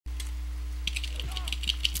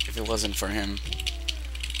If it wasn't for him,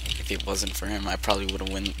 I probably would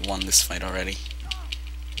have won this fight already.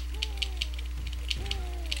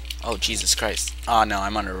 Oh, Jesus Christ. Oh, no,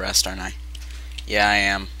 I'm under arrest, aren't I? Yeah, I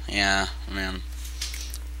am. Yeah, man.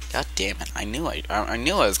 God damn it. I knew I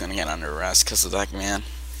was gonna get under arrest because of that, man.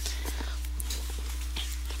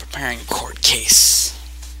 Preparing a court case.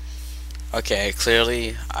 Okay,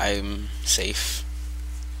 clearly I'm safe.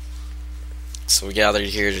 So we gathered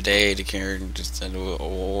here today to hear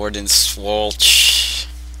Warden Walsch.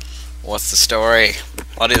 What's the story?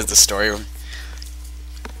 What is the story?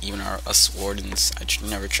 Even us wardens, I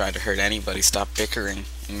never try to hurt anybody. Stop bickering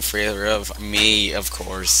in favor of me. Of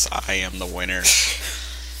course, I am the winner.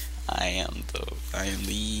 I am the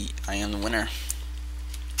winner.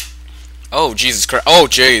 Oh Jesus Christ! Oh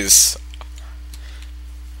jeez!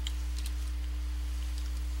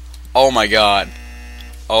 Oh my God!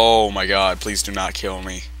 Oh my God! Please do not kill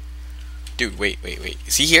me, dude. Wait.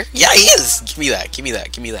 Is he here? Yeah, he is. Give me that. Give me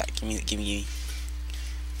that.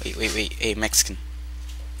 Wait. Hey, Mexican.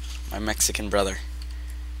 My Mexican brother.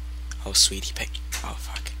 Oh, sweet, he picked. Oh,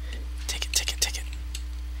 fuck. Take it.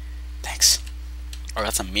 Thanks. Oh,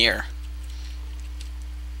 that's a mirror.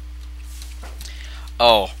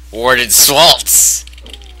 Oh, Warden Schwartz!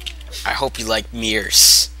 I hope you like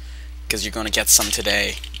mirrors, because you're going to get some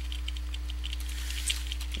today.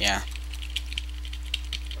 Yeah.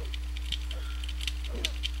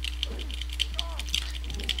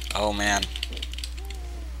 Oh, man.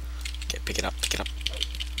 Okay, pick it up.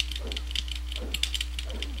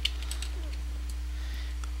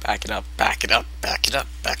 Back it up.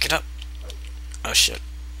 Oh shit.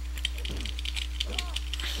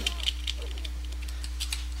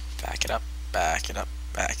 Back it up.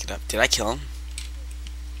 Did I kill him?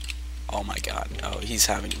 Oh my God. Oh, he's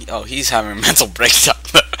having a mental breakdown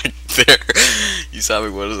right there. He's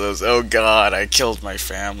having one of those, oh God, I killed my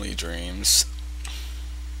family dreams.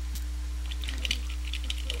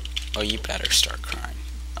 Oh, you better start crying.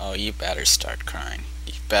 I'm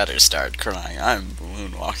a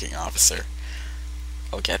moonwalking officer.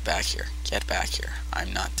 Oh, get back here.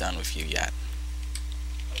 I'm not done with you yet.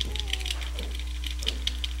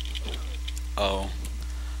 Oh.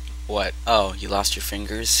 What? Oh, you lost your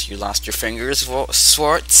fingers? Schwartz?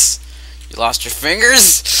 You lost your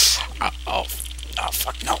fingers? Oh,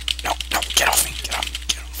 fuck. No. Get off me. Get off.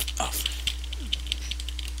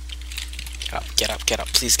 Get up.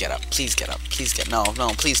 Please get up. No,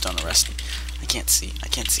 please don't arrest me. I can't see.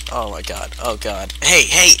 Oh my God.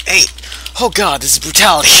 Hey. Oh God, this is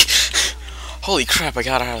brutality. Holy crap, I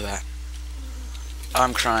got out of that.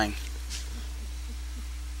 I'm crying.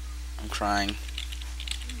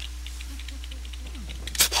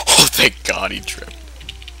 Oh, thank God he tripped.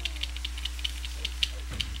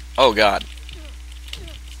 Oh God.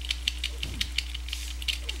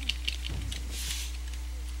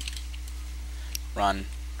 Run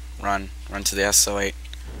to the SO8.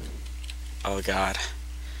 Oh God.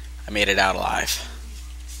 I made it out alive.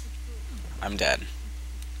 I'm dead.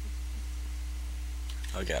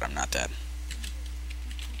 Oh God, I'm not dead.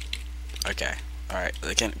 Okay. Alright.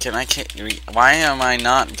 Why am I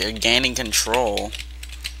not gaining control?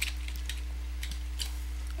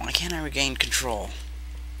 Why can't I regain control?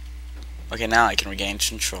 Okay, now I can regain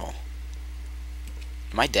control.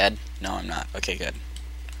 Am I dead? No, I'm not. Okay, good.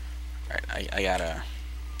 Alright, I gotta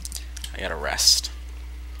rest.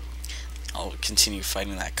 I'll continue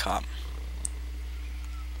fighting that cop.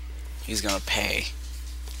 He's gonna pay.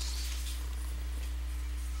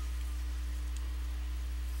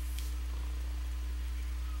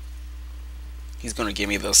 He's gonna give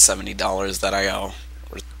me those $70 that I owe.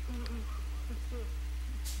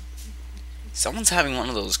 Someone's having one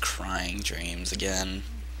of those crying dreams again.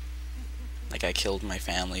 Like I killed my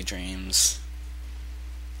family dreams.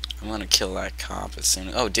 I'm gonna kill that cop as soon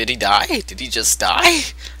as... Oh, did he die? Did he just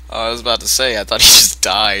die? Oh, I was about to say, I thought he just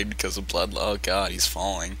died because of blood. Oh God, he's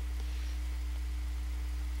falling.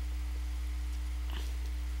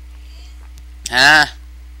 I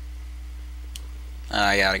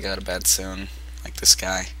gotta go to bed soon. Like this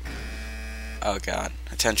guy. Oh God.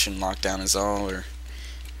 Attention, lockdown is over.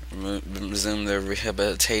 Resume their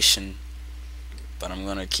rehabilitation. But I'm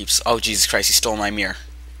gonna keep... Oh, Jesus Christ, he stole my mirror.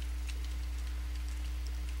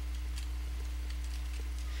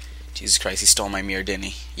 Jesus Christ, he stole my mirror, didn't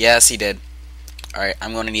he? Yes, he did. Alright,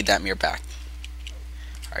 I'm gonna need that mirror back.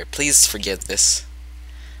 Alright, please forgive this.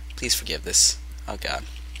 Oh God.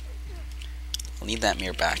 I'll need that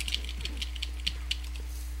mirror back.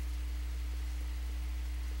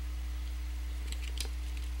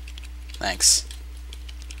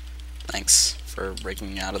 Thanks for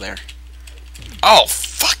breaking me out of there. Oh,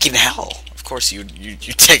 fucking hell! Of course you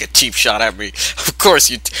take a cheap shot at me. Of course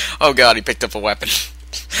you. Oh God, he picked up a weapon.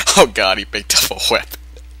 Oh God, he picked up a weapon.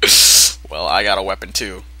 Well, I got a weapon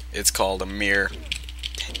too. It's called a mirror.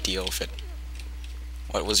 Deal with it.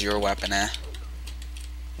 What was your weapon, eh?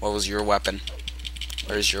 What was your weapon?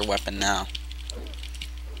 Where's your weapon now?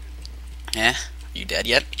 Eh? Are you dead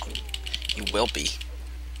yet? You will be.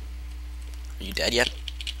 Are you dead yet?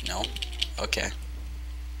 No? Okay.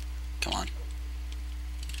 Come on.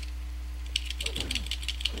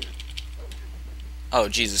 Oh,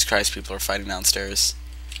 Jesus Christ, people are fighting downstairs.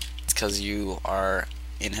 It's because you are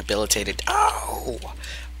inhabilitated. Oh!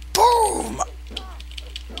 Boom!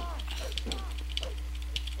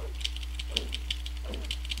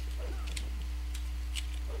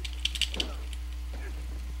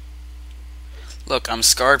 Look, I'm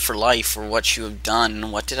scarred for life for what you have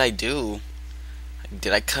done. What did I do?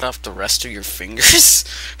 Did I cut off the rest of your fingers?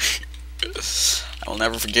 I will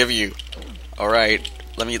never forgive you. Alright,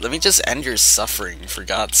 let me just end your suffering, for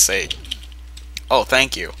God's sake. Oh,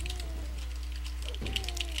 thank you.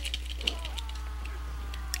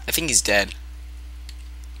 I think he's dead.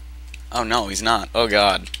 Oh no, he's not. Oh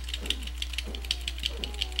God.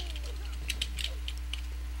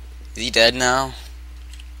 Is he dead now?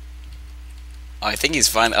 Oh, I think he's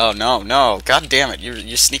fine. Oh no, no. God damn it,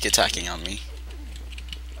 you're sneak attacking on me.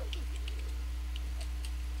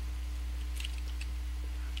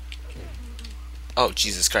 Oh,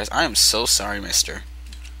 Jesus Christ. I am so sorry, mister.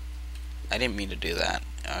 I didn't mean to do that.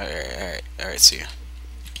 Alright, see ya.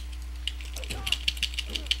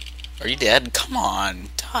 Are you dead? Come on,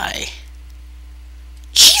 die.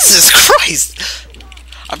 Jesus Christ!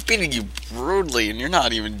 I'm beating you brutally and you're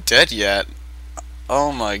not even dead yet.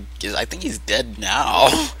 Oh my god, I think he's dead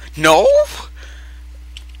now. No?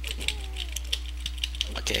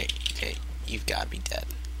 Okay, you've got to be dead.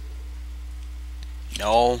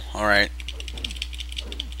 No? Alright.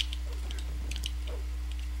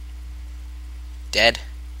 Dead?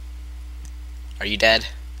 Are you dead?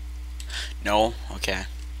 No? Okay.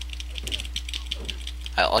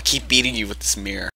 I'll keep beating you with this mirror.